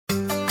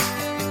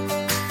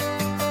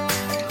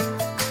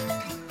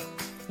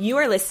You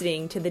are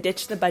listening to the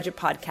Ditch the Budget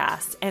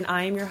podcast, and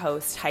I am your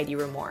host, Heidi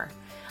Ramore.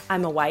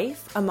 I'm a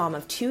wife, a mom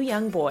of 2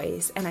 young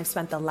boys, and I've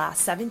spent the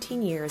last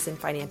 17 years in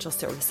financial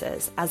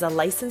services as a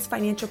licensed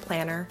financial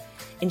planner,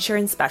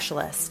 insurance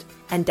specialist,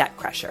 and debt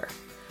crusher.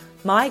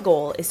 My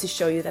goal is to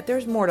show you that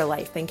there's more to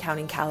life than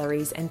counting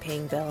calories and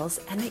paying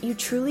bills, and that you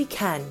truly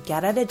can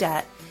get out of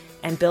debt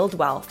and build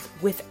wealth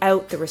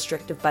without the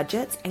restrictive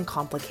budgets and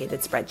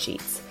complicated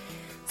spreadsheets.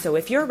 So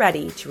if you're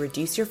ready to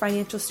reduce your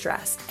financial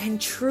stress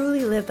and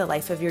truly live the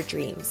life of your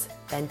dreams,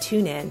 then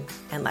tune in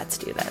and let's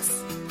do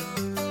this.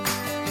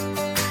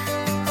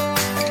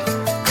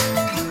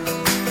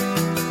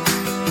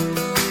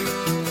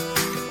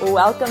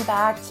 Welcome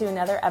back to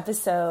another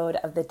episode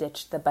of the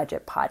Ditch the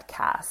Budget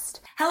podcast.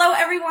 Hello,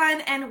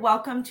 everyone, and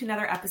welcome to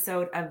another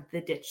episode of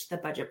the Ditch the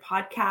Budget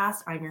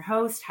podcast. I'm your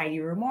host, Heidi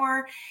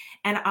Ramore,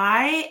 and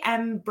I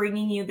am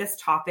bringing you this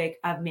topic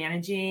of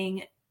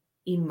managing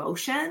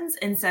emotions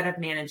instead of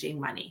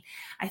managing money.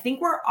 I think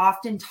we're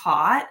often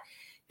taught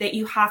that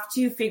you have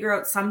to figure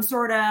out some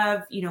sort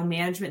of,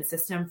 management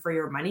system for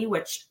your money,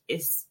 which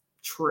is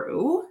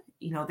true.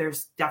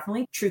 There's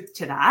definitely truth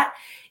to that.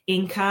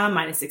 Income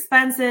minus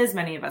expenses.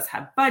 Many of us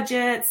have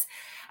budgets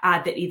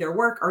that either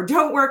work or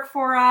don't work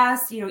for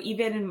us.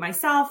 Even in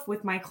myself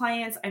with my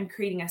clients, I'm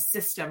creating a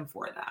system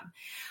for them.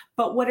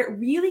 But what it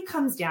really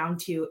comes down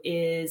to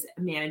is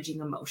managing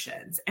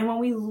emotions. And when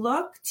we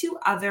look to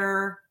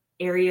other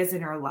areas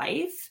in our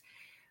life,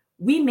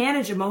 we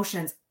manage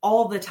emotions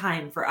all the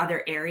time for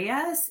other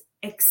areas,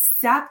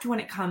 except when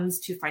it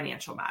comes to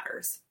financial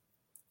matters.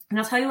 And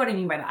I'll tell you what I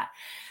mean by that.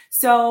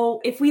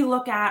 So if we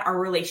look at our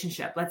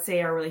relationship, let's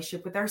say our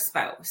relationship with our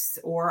spouse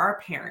or our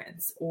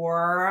parents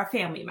or a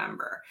family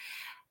member,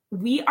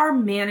 we are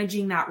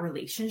managing that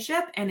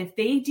relationship. And if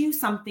they do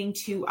something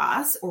to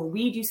us or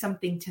we do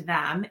something to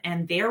them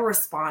and their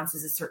response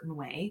is a certain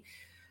way,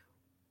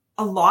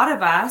 a lot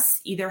of us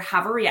either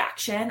have a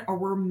reaction or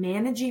we're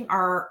managing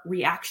our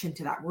reaction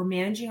to that. We're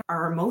managing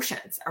our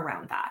emotions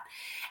around that.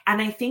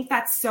 And I think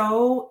that's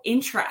so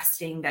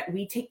interesting that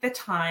we take the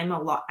time a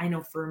lot. I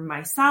know for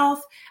myself,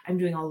 I'm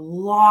doing a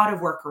lot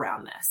of work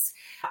around this.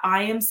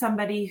 I am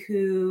somebody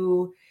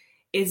who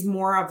is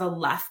more of a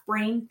left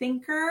brain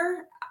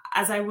thinker,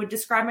 as I would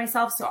describe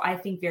myself. So I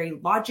think very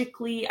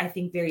logically, I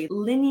think very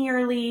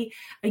linearly.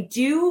 I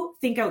do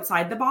think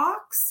outside the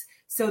box.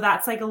 So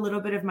that's like a little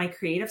bit of my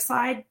creative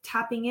side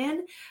tapping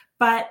in,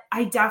 but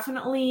I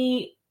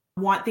definitely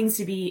want things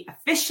to be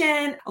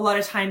efficient. A lot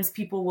of times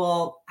people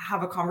will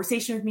have a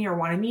conversation with me or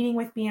want a meeting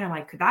with me. And I'm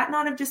like, could that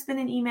not have just been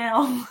an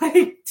email?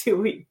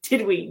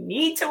 Did we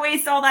need to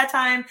waste all that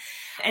time?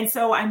 And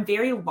so I'm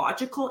very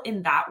logical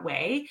in that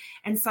way.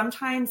 And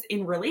sometimes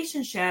in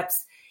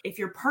relationships, if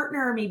your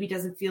partner maybe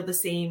doesn't feel the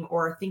same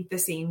or think the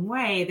same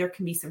way, there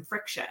can be some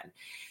friction.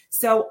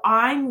 So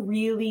I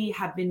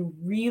have been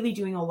really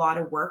doing a lot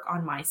of work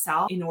on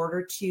myself in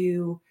order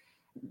to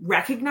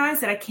recognize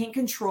that I can't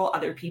control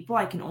other people.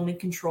 I can only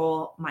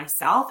control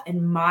myself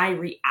and my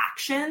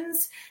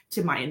reactions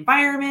to my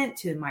environment,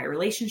 to my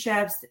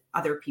relationships,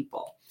 other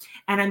people.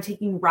 And I'm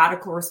taking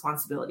radical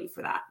responsibility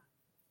for that.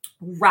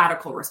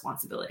 Radical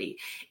responsibility.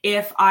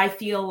 If I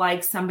feel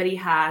like somebody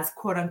has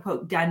quote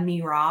unquote done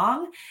me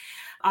wrong,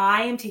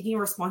 I am taking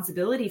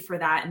responsibility for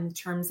that in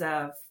terms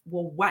of,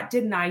 well, what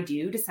didn't I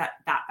do to set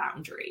that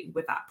boundary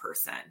with that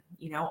person?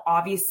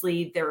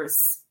 Obviously there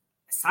was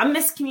some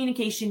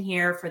miscommunication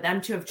here for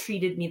them to have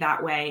treated me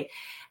that way.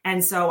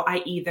 And so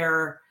I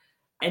either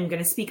am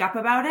going to speak up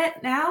about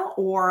it now,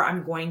 or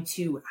I'm going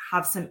to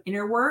have some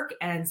inner work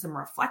and some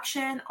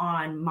reflection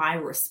on my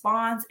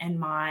response and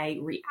my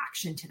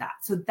reaction to that.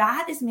 So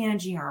that is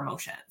managing our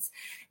emotions.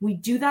 We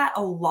do that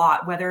a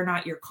lot, whether or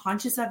not you're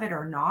conscious of it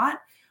or not,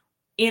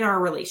 in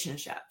our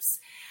relationships,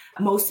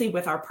 mostly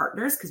with our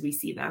partners, because we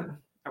see them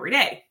every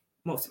day,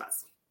 most of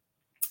us.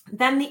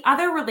 Then the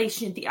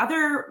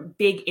other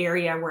big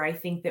area where I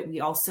think that we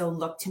also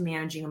look to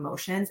managing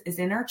emotions is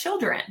in our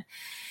children.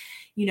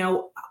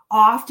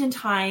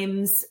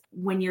 Oftentimes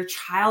when your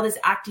child is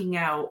acting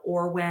out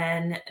or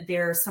when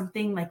there's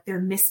something like they're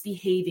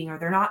misbehaving or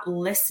they're not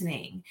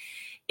listening,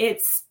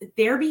 it's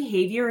their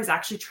behavior is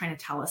actually trying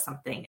to tell us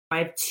something. I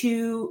have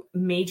 2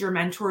 major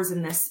mentors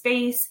in this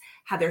space,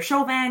 Heather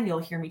Chauvin. You'll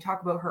hear me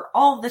talk about her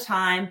all the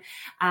time.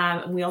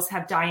 And we also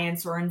have Diane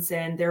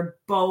Sorensen. They're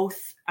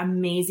both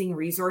amazing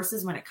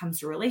resources when it comes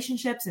to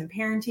relationships and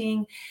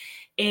parenting.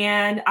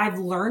 And I've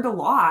learned a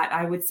lot.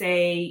 I would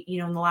say,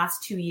 in the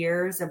last 2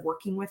 years of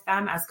working with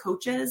them as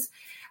coaches,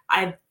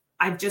 I've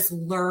just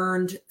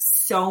learned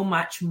so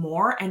much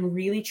more and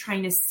really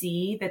trying to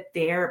see that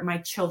my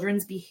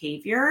children's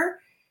behavior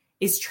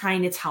is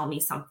trying to tell me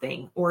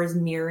something or is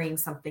mirroring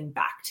something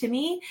back to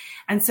me.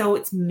 And so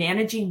it's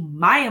managing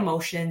my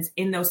emotions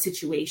in those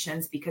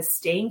situations, because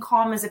staying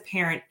calm as a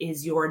parent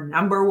is your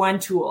number one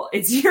tool.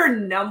 It's your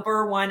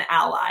number one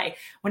ally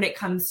when it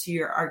comes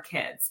to our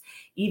kids,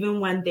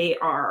 even when they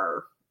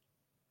are,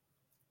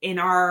 in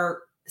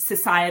our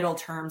societal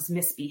terms,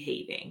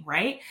 misbehaving,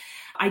 right?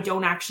 I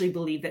don't actually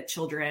believe that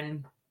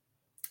children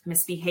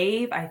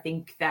misbehave. I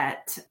think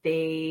that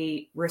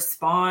they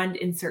respond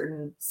in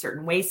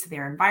certain ways to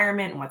their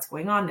environment and what's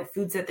going on, the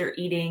foods that they're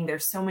eating.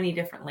 There's so many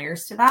different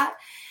layers to that.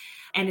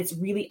 And it's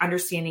really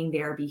understanding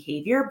their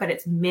behavior, but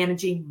it's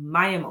managing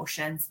my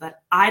emotions so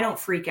that I don't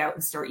freak out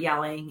and start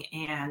yelling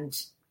and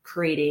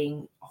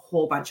creating a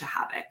whole bunch of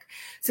havoc.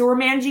 So we're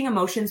managing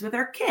emotions with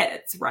our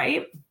kids,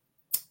 right?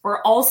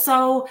 We're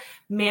also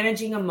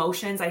managing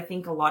emotions, I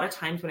think, a lot of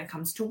times when it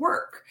comes to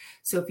work.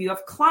 So if you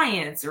have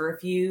clients or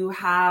if you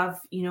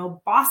have,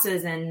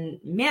 bosses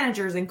and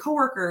managers and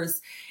coworkers,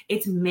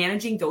 it's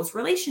managing those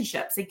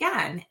relationships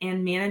again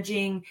and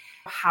managing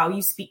how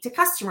you speak to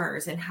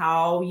customers and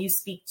how you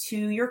speak to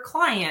your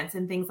clients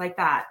and things like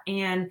that.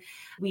 And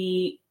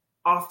we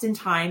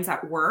oftentimes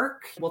at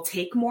work will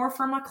take more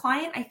from a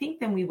client, I think,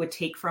 than we would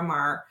take from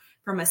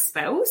a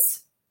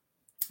spouse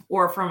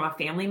or from a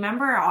family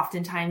member.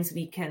 Oftentimes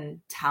we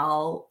can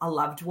tell a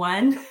loved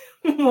one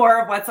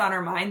more of what's on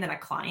our mind than a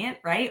client,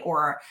 right?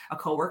 Or a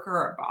coworker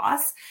or a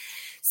boss.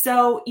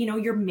 So,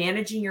 you're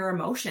managing your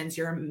emotions,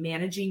 you're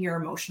managing your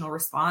emotional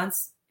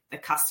response. The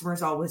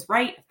customer's always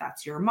right. If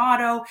that's your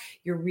motto,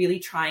 you're really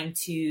trying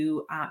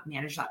to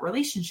manage that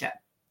relationship.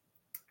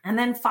 And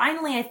then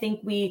finally, I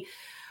think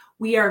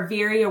we are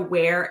very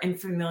aware and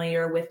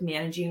familiar with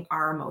managing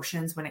our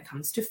emotions when it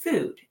comes to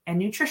food and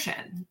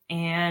nutrition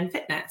and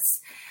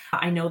fitness.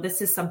 I know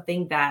this is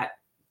something that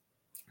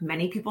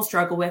many people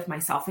struggle with,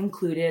 myself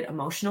included.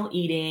 Emotional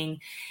eating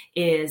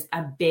is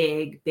a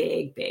big,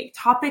 big, big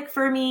topic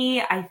for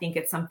me. I think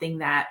it's something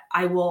that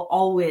I will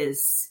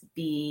always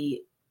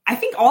be, I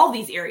think all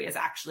these areas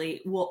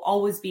actually will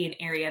always be an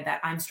area that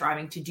I'm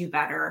striving to do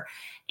better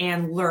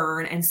and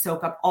learn and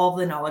soak up all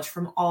the knowledge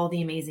from all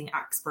the amazing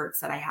experts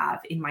that I have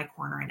in my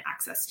corner and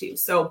access to.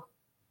 So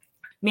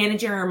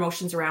managing our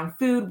emotions around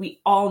food, we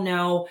all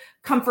know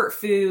comfort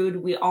food,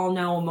 we all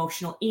know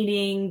emotional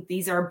eating.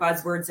 These are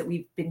buzzwords that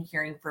we've been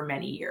hearing for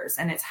many years.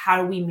 And it's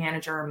how do we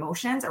manage our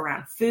emotions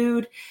around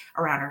food,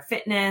 around our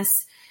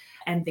fitness,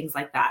 and things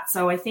like that.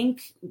 So I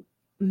think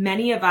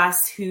many of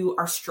us who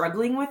are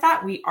struggling with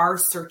that, we are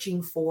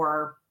searching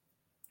for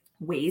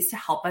ways to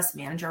help us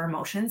manage our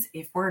emotions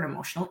if we're an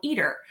emotional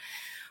eater,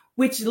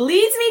 which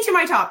leads me to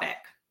my topic.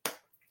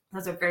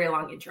 That's a very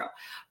long intro,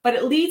 but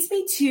it leads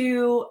me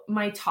to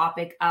my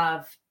topic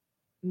of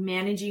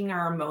managing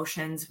our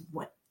emotions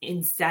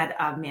instead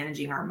of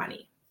managing our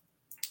money.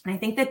 And I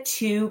think the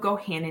two go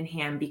hand in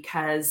hand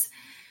because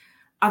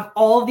of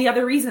all of the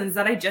other reasons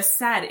that I just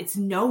said. It's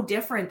no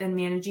different than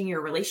managing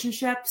your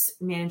relationships,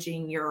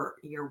 managing your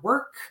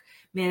work,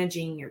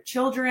 managing your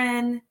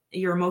children,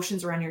 your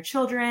emotions around your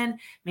children,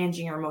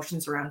 managing your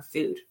emotions around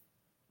food.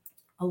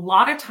 A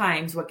lot of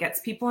times what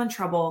gets people in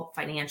trouble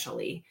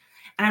financially,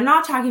 and I'm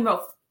not talking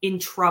about in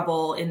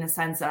trouble in the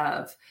sense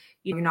of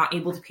you're not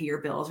able to pay your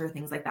bills or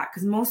things like that,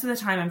 because most of the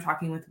time I'm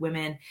talking with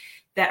women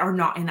that are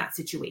not in that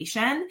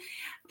situation.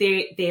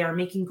 They are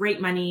making great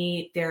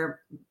money.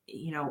 They're,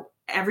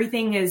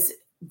 everything is,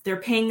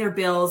 they're paying their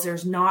bills.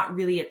 There's not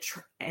really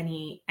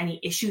any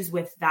issues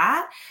with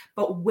that.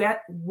 But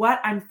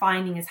what I'm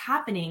finding is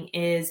happening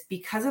is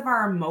because of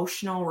our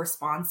emotional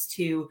response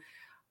to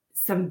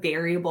some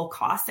variable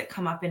costs that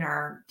come up in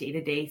our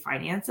day-to-day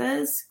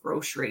finances,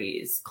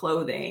 groceries,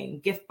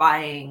 clothing, gift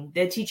buying,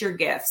 the teacher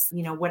gifts,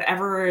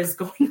 whatever is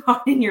going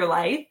on in your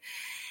life,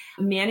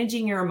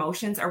 managing your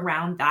emotions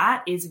around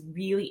that is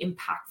really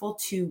impactful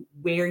to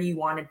where you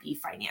want to be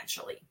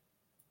financially.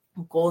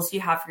 Goals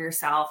you have for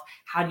yourself.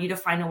 How do you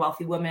define a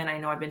wealthy woman? I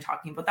know I've been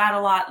talking about that a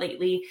lot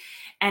lately.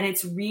 And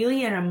it's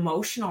really an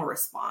emotional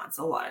response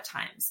a lot of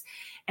times.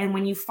 And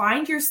when you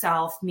find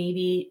yourself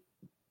maybe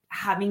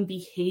having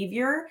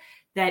behavior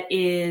that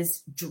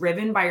is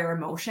driven by your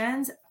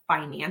emotions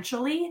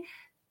financially,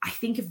 I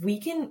think if we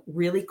can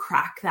really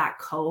crack that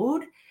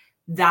code,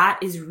 that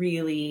is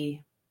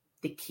really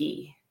the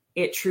key.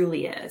 It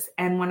truly is.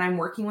 And when I'm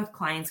working with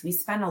clients, we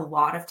spend a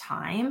lot of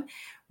time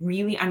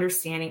really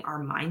understanding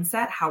our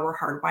mindset, how we're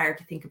hardwired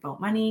to think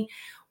about money.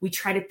 We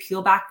try to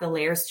peel back the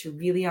layers to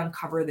really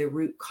uncover the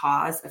root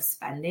cause of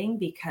spending,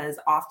 because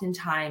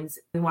oftentimes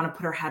we want to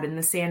put our head in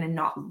the sand and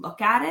not look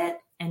at it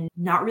and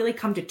not really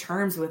come to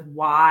terms with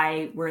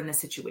why we're in the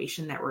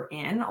situation that we're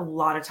in. A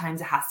lot of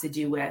times it has to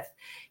do with,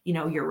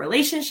 your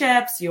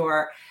relationships,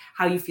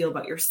 how you feel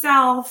about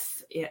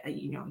yourself,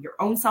 your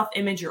own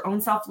self-image, your own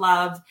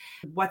self-love,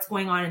 what's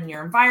going on in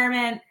your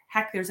environment.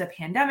 Heck, there's a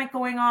pandemic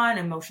going on,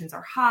 emotions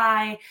are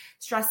high,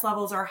 stress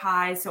levels are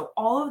high. So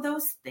all of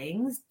those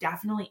things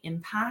definitely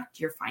impact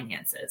your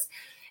finances.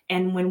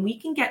 And when we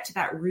can get to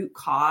that root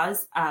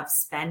cause of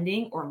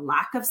spending or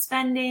lack of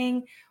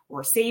spending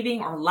or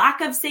saving or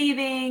lack of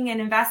saving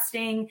and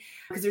investing,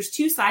 because there's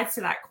two sides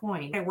to that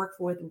coin. I work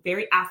with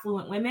very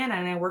affluent women,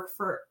 and I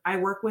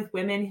work with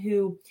women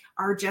who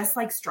are just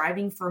like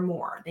striving for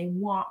more. They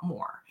want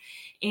more.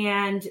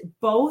 And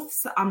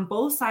on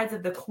both sides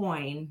of the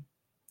coin,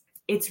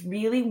 it's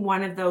really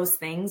one of those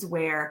things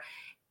where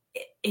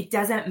it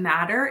doesn't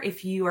matter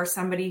if you are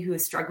somebody who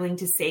is struggling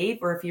to save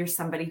or if you're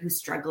somebody who's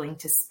struggling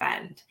to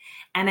spend.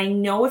 And I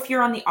know if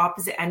you're on the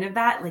opposite end of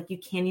that, like you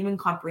can't even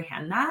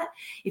comprehend that.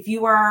 If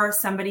you are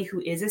somebody who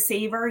is a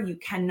saver, you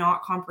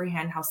cannot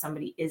comprehend how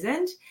somebody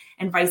isn't,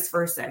 and vice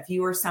versa. If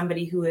you are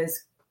somebody who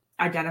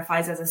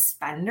identifies as a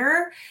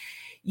spender,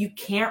 you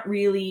can't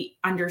really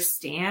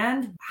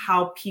understand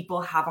how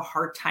people have a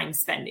hard time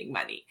spending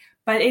money.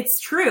 But it's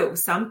true.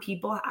 Some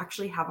people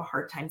actually have a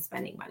hard time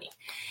spending money.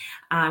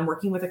 I'm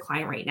working with a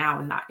client right now,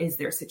 and that is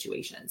their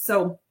situation.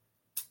 So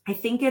I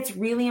think it's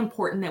really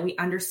important that we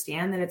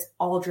understand that it's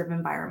all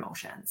driven by our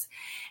emotions,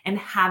 and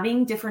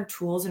having different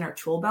tools in our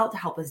tool belt to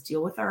help us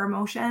deal with our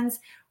emotions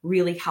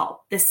really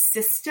help. The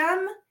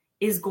system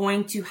is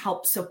going to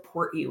help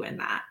support you in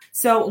that.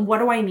 So what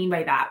do I mean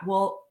by that?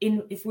 Well,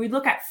 if we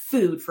look at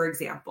food, for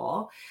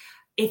example,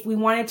 if we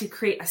wanted to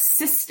create a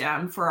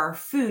system for our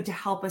food to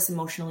help us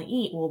emotionally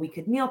eat, well, we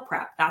could meal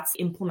prep. That's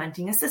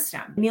implementing a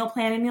system. Meal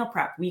plan and meal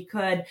prep. We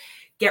could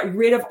get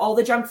rid of all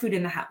the junk food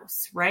in the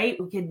house, right?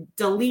 We could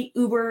delete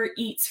Uber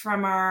Eats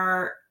from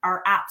our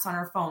apps on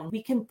our phone.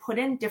 We can put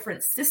in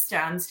different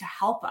systems to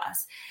help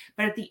us.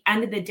 But at the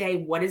end of the day,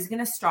 what is going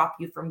to stop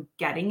you from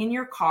getting in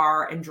your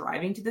car and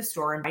driving to the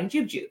store and buying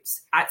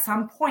jujubes? At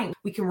some point,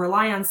 we can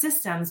rely on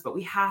systems, but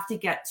we have to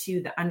get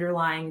to the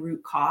underlying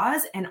root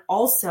cause. And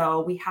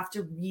also, we have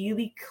to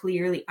really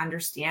clearly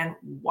understand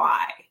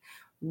why.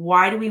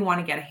 Why do we want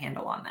to get a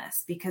handle on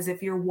this? Because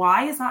if your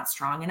why is not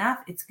strong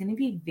enough, it's going to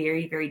be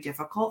very, very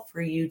difficult for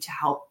you to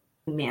help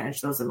manage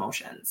those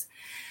emotions.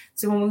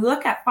 So when we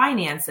look at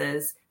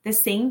finances, the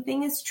same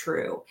thing is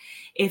true.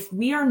 If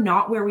we are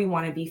not where we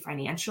want to be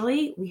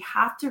financially, we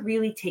have to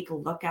really take a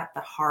look at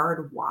the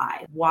hard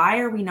why. Why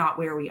are we not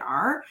where we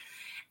are?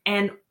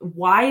 And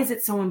why is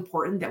it so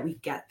important that we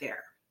get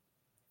there?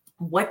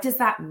 What does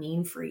that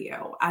mean for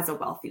you as a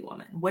wealthy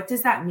woman? What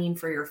does that mean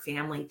for your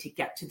family to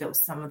get to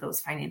some of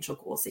those financial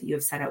goals that you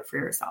have set out for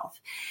yourself?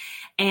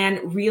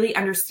 And really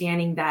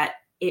understanding that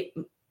it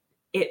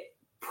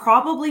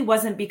probably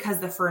wasn't because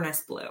the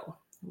furnace blew,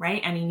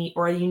 right? And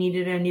you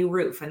needed a new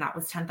roof, and that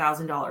was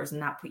 $10,000,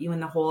 and that put you in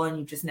the hole, and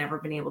you've just never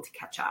been able to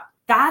catch up.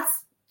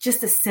 That's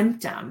just a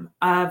symptom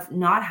of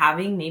not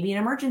having maybe an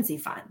emergency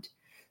fund.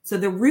 So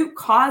the root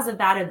cause of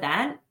that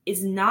event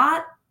is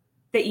not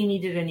that you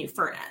needed a new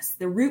furnace.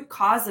 The root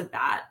cause of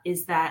that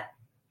is that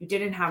you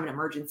didn't have an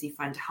emergency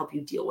fund to help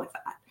you deal with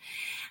that.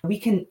 We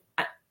can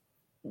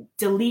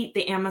delete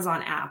the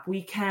Amazon app.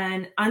 We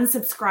can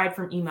unsubscribe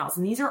from emails.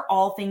 And these are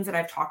all things that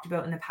I've talked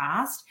about in the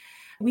past.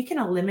 We can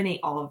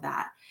eliminate all of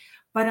that.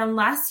 But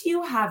unless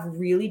you have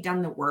really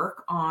done the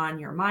work on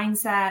your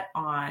mindset,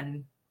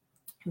 on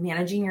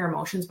managing your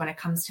emotions when it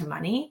comes to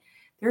money,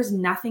 there's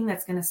nothing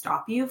that's going to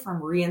stop you from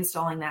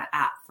reinstalling that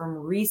app, from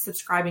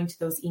resubscribing to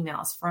those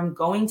emails, from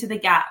going to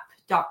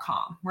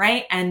thegap.com,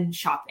 right? And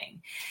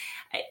shopping.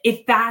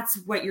 If that's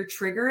what your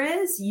trigger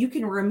is, you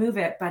can remove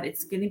it, but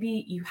it's going to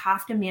be, you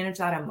have to manage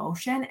that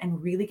emotion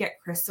and really get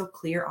crystal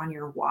clear on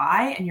your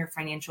why and your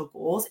financial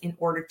goals in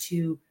order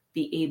to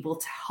be able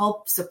to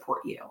help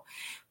support you.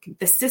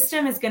 The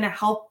system is going to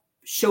help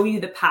show you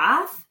the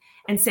path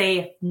and say,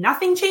 if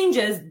nothing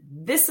changes,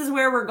 this is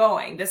where we're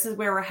going. This is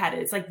where we're headed.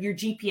 It's like your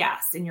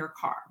GPS in your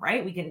car,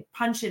 right? We can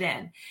punch it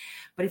in.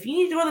 But if you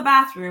need to go to the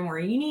bathroom, or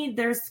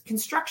there's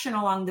construction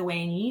along the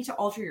way and you need to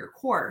alter your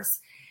course,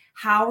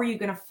 how are you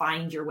going to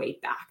find your way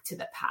back to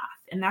the path?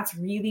 And that's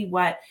really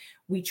what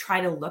we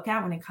try to look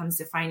at when it comes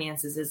to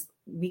finances, is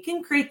we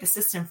can create the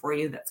system for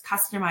you that's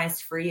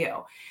customized for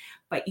you.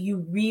 But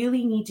you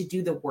really need to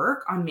do the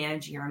work on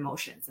managing your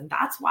emotions. And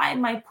that's why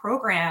my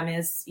program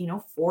is,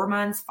 4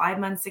 months, 5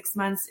 months, 6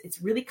 months. It's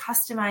really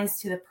customized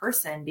to the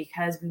person,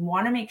 because we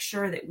want to make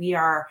sure that we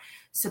are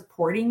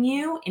supporting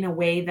you in a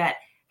way that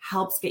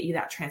helps get you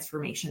that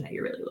transformation that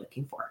you're really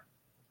looking for.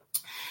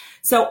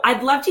 So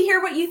I'd love to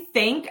hear what you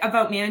think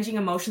about managing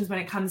emotions when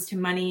it comes to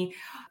money.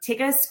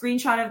 Take a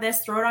screenshot of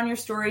this, throw it on your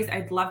stories.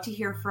 I'd love to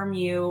hear from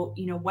you.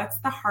 What's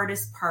the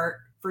hardest part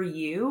for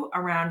you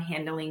around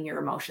handling your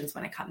emotions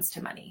when it comes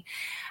to money?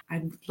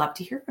 I'd love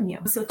to hear from you.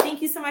 So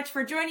thank you so much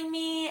for joining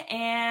me,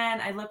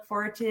 and I look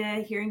forward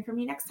to hearing from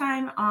you next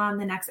time on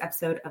the next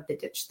episode of the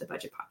Ditch the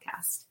Budget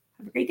podcast.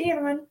 Have a great day,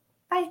 everyone.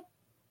 Bye.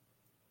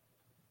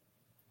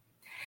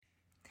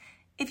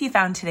 If you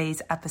found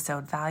today's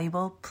episode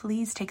valuable,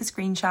 please take a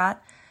screenshot,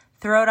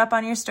 throw it up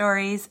on your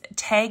stories,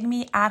 tag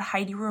me at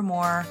Heidi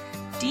Rumor,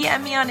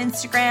 DM me on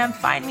Instagram,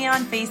 find me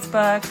on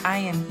Facebook. I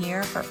am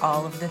here for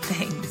all of the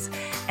things.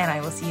 And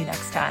I will see you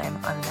next time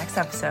on the next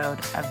episode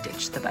of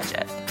Ditch the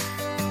Budget.